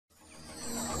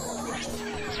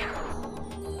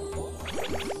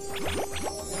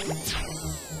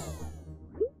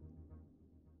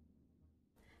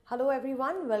Hello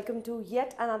everyone, welcome to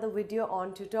yet another video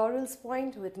on Tutorials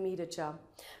Point with me, Richa.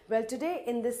 Well, today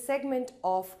in this segment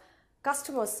of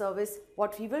customer service,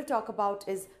 what we will talk about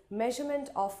is measurement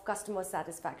of customer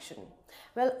satisfaction.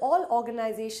 Well, all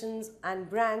organizations and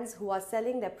brands who are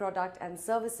selling their product and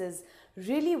services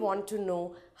really want to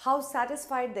know how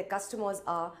satisfied their customers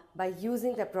are by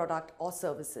using their product or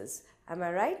services. Am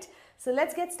I right? So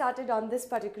let's get started on this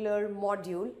particular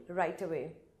module right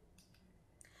away.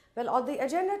 Well, on the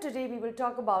agenda today, we will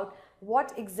talk about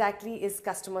what exactly is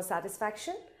customer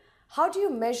satisfaction, how do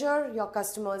you measure your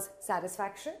customers'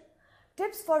 satisfaction,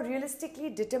 tips for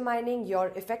realistically determining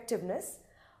your effectiveness,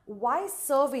 why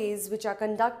surveys which are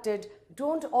conducted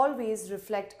don't always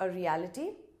reflect a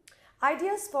reality,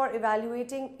 ideas for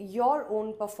evaluating your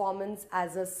own performance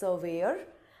as a surveyor,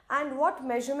 and what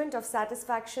measurement of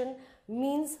satisfaction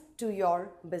means to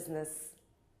your business.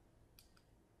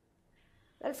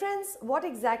 Well friends, what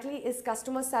exactly is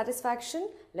customer satisfaction?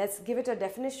 Let's give it a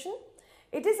definition.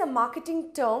 It is a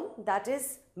marketing term that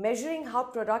is measuring how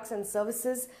products and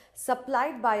services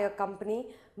supplied by a company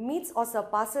meets or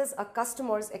surpasses a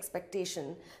customer's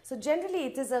expectation. So generally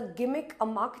it is a gimmick, a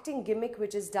marketing gimmick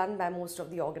which is done by most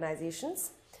of the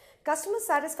organizations. Customer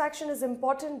satisfaction is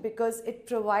important because it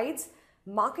provides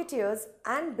marketers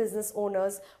and business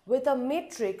owners with a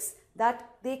matrix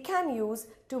that they can use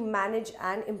to manage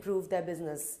and improve their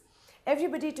business.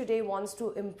 Everybody today wants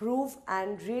to improve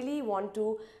and really want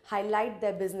to highlight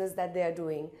their business that they are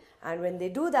doing. And when they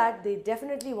do that, they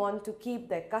definitely want to keep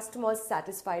their customers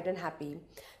satisfied and happy.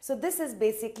 So this is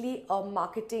basically a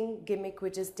marketing gimmick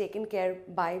which is taken care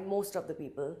by most of the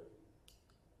people.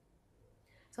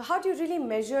 So how do you really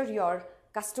measure your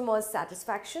customers'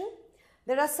 satisfaction?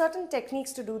 There are certain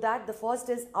techniques to do that. The first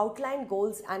is outline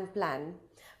goals and plan.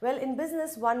 Well, in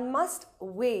business, one must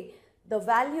weigh the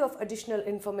value of additional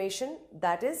information,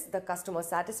 that is the customer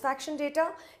satisfaction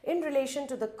data, in relation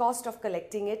to the cost of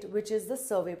collecting it, which is the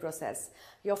survey process.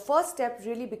 Your first step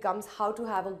really becomes how to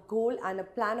have a goal and a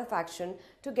plan of action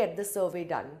to get the survey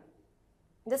done.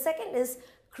 The second is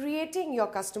creating your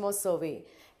customer survey.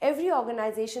 Every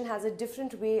organization has a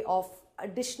different way of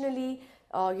additionally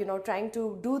trying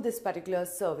to do this particular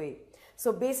survey.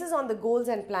 So basis on the goals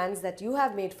and plans that you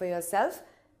have made for yourself,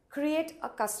 create a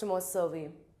customer survey.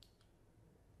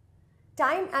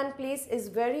 Time and place is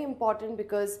very important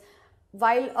because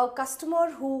while a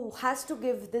customer who has to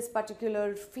give this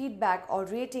particular feedback or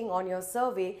rating on your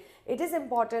survey, it is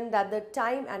important that the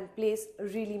time and place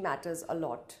really matters a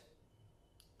lot.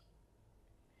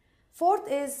 Fourth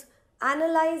is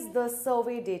analyze the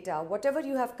survey data. Whatever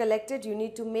you have collected, you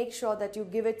need to make sure that you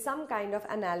give it some kind of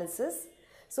analysis.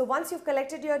 So once you've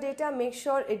collected your data, make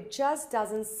sure it just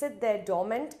doesn't sit there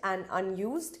dormant and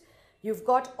unused. You've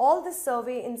got all the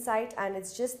survey insight and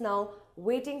it's just now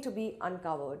waiting to be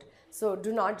uncovered. So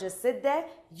do not just sit there,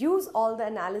 use all the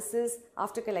analysis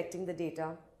after collecting the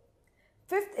data.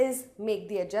 Fifth is make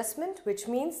the adjustment, which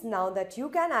means now that you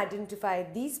can identify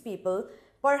these people,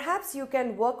 perhaps you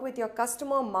can work with your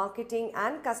customer marketing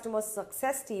and customer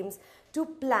success teams to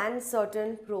plan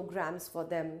certain programs for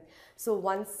them. So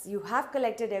once you have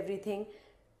collected everything,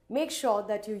 make sure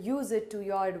that you use it to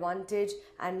your advantage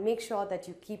and make sure that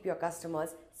you keep your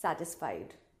customers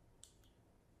satisfied.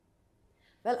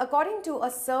 Well, according to a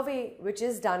survey which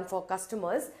is done for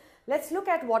customers, let's look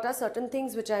at what are certain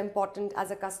things which are important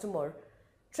as a customer.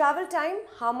 Travel time,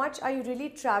 how much are you really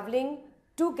traveling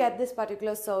to get this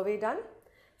particular survey done?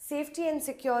 Safety and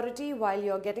security, while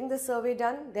you're getting the survey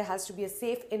done, there has to be a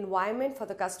safe environment for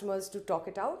the customers to talk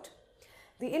it out.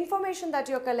 The information that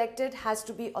you're collected has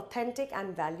to be authentic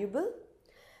and valuable.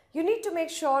 You need to make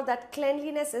sure that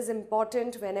cleanliness is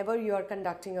important whenever you are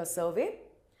conducting a survey.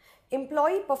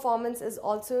 Employee performance is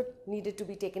also needed to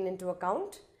be taken into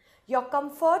account. Your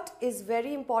comfort is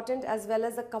very important, as well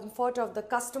as the comfort of the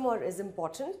customer is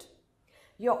important.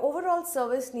 Your overall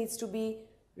service needs to be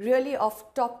really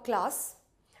of top class.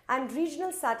 And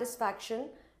regional satisfaction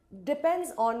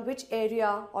depends on which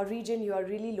area or region you are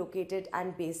really located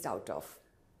and based out of.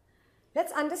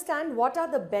 Let's understand what are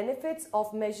the benefits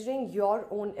of measuring your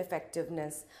own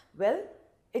effectiveness. Well,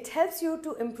 it helps you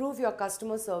to improve your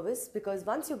customer service because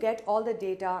once you get all the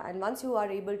data and once you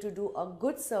are able to do a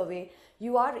good survey,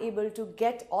 you are able to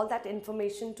get all that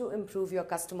information to improve your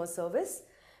customer service.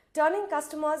 Turning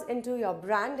customers into your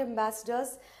brand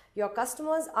ambassadors. Your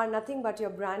customers are nothing but your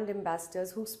brand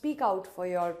ambassadors who speak out for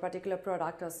your particular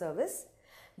product or service.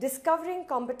 Discovering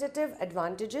competitive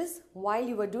advantages. While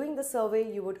you were doing the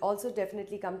survey, you would also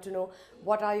definitely come to know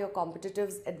what are your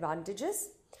competitive advantages.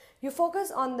 You focus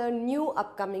on the new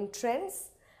upcoming trends.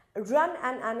 Run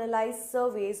and analyze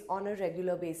surveys on a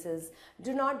regular basis.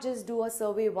 Do not just do a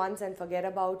survey once and forget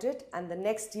about it, and the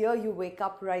next year you wake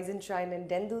up, rise and shine, and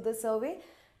then do the survey.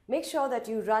 Make sure that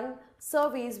you run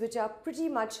surveys which are pretty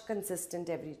much consistent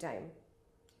every time.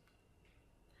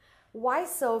 Why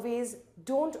surveys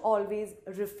don't always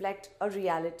reflect a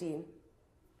reality?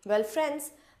 Well,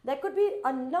 friends, there could be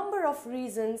a number of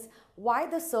reasons why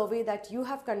the survey that you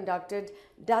have conducted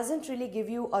doesn't really give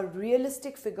you a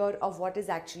realistic figure of what is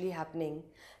actually happening.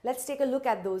 Let's take a look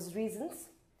at those reasons.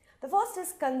 The first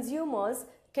is consumers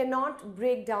cannot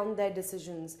break down their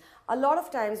decisions. A lot of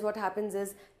times what happens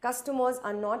is customers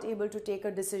are not able to take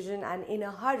a decision, and in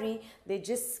a hurry they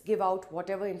just give out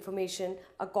whatever information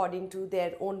according to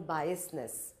their own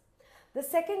biasness. The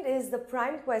second is the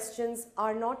prime questions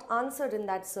are not answered in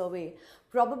that survey.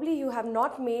 Probably you have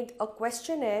not made a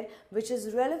questionnaire which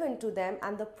is relevant to them,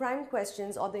 and the prime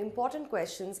questions or the important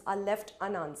questions are left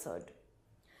unanswered.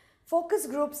 Focus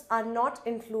groups are not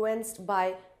influenced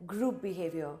by group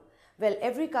behavior. Well,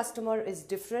 every customer is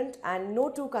different and no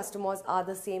two customers are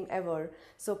the same ever.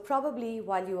 So probably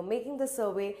while you are making the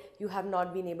survey, you have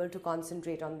not been able to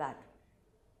concentrate on that.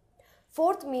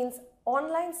 Fourth means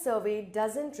online survey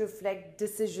doesn't reflect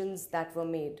decisions that were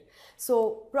made.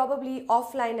 So probably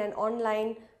offline and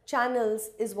online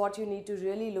channels is what you need to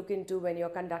really look into when you're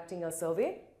conducting a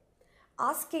survey.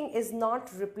 Asking is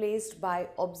not replaced by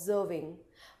observing.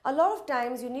 A lot of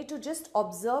times you need to just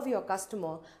observe your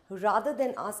customer rather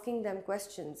than asking them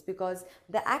questions, because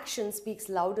the action speaks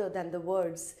louder than the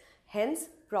words. Hence,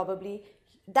 probably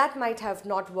that might have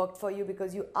not worked for you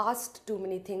because you asked too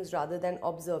many things rather than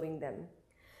observing them.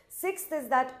 Sixth is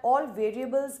that all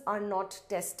variables are not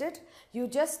tested. You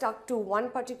just stuck to one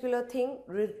particular thing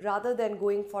rather than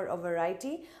going for a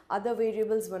variety. Other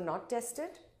variables were not tested.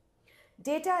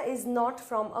 Data is not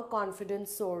from a confident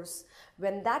source.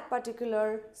 When that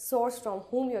particular source from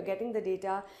whom you're getting the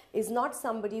data is not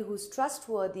somebody who's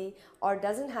trustworthy or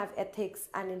doesn't have ethics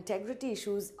and integrity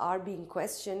issues are being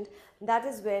questioned, that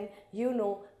is when you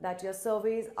know that your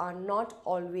surveys are not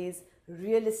always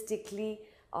realistically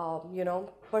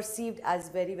perceived as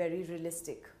very, very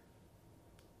realistic.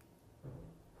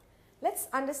 Let's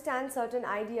understand certain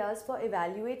ideas for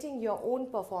evaluating your own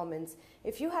performance.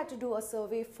 If you had to do a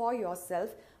survey for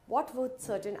yourself, what would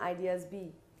certain ideas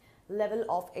be? Level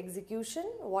of execution.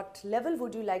 What level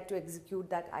would you like to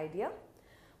execute that idea?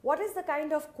 What is the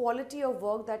kind of quality of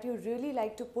work that you really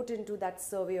like to put into that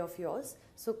survey of yours?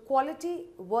 So quality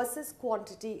versus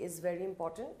quantity is very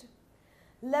important.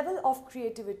 Level of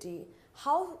creativity.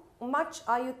 How much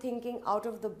are you thinking out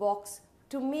of the box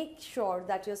to make sure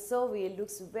that your survey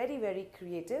looks very, very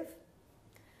creative?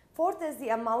 Fourth is the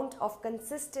amount of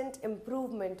consistent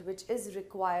improvement which is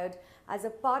required as a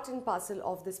part and parcel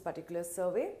of this particular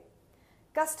survey.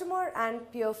 Customer and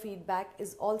peer feedback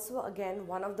is also again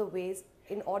one of the ways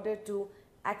in order to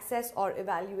access or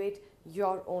evaluate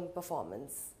your own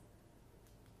performance.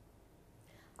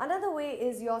 Another way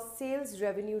is your sales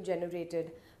revenue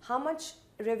generated. How much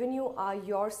revenue are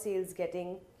your sales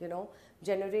getting,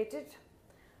 generated?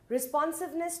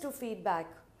 Responsiveness to feedback.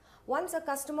 Once a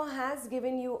customer has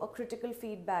given you a critical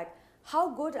feedback, how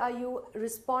good are you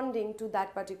responding to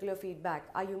that particular feedback?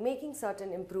 Are you making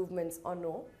certain improvements or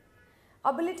no?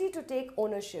 Ability to take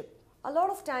ownership. A lot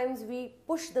of times we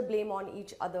push the blame on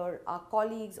each other, our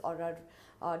colleagues or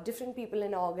our different people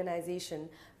in our organization.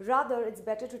 Rather, it's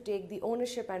better to take the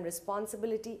ownership and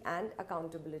responsibility and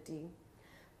accountability.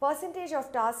 Percentage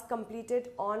of tasks completed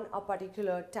on a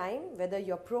particular time, whether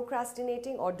you're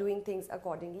procrastinating or doing things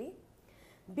accordingly.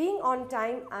 Being on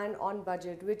time and on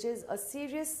budget, which is a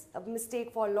serious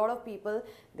mistake for a lot of people.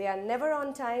 They are never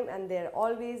on time and they're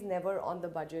always never on the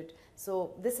budget.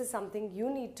 So this is something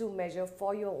you need to measure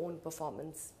for your own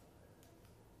performance.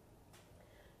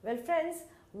 Well, friends,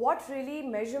 what really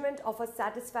measurement of a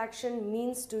satisfaction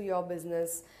means to your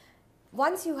business?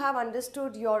 Once you have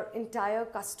understood your entire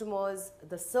customers,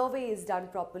 the survey is done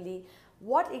properly,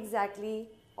 what exactly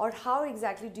or how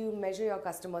exactly do you measure your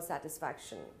customer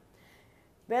satisfaction?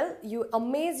 Well, you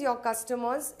amaze your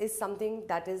customers is something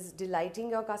that is delighting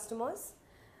your customers.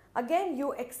 Again,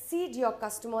 you exceed your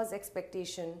customer's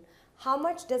expectation. How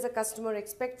much does a customer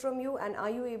expect from you, and are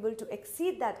you able to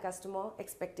exceed that customer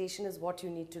expectation is what you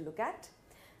need to look at.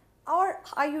 Or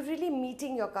are you really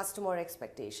meeting your customer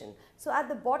expectation? So at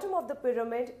the bottom of the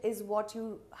pyramid is what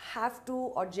you have to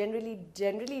or generally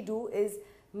do is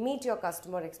meet your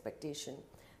customer expectation.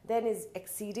 Then is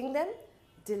exceeding them,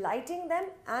 delighting them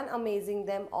and amazing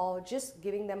them, or just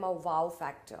giving them a wow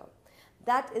factor.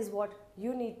 That is what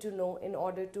you need to know in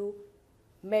order to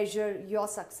measure your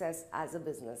success as a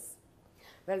business.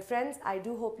 Well friends, I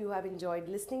do hope you have enjoyed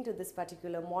listening to this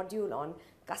particular module on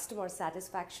customer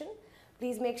satisfaction.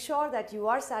 Please make sure that you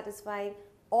are satisfying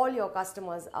all your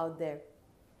customers out there.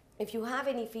 If you have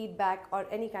any feedback or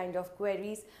any kind of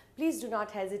queries, please do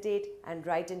not hesitate and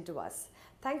write into us.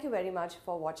 Thank you very much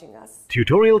for watching us.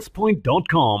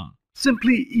 Tutorialspoint.com.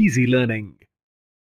 Simply easy learning.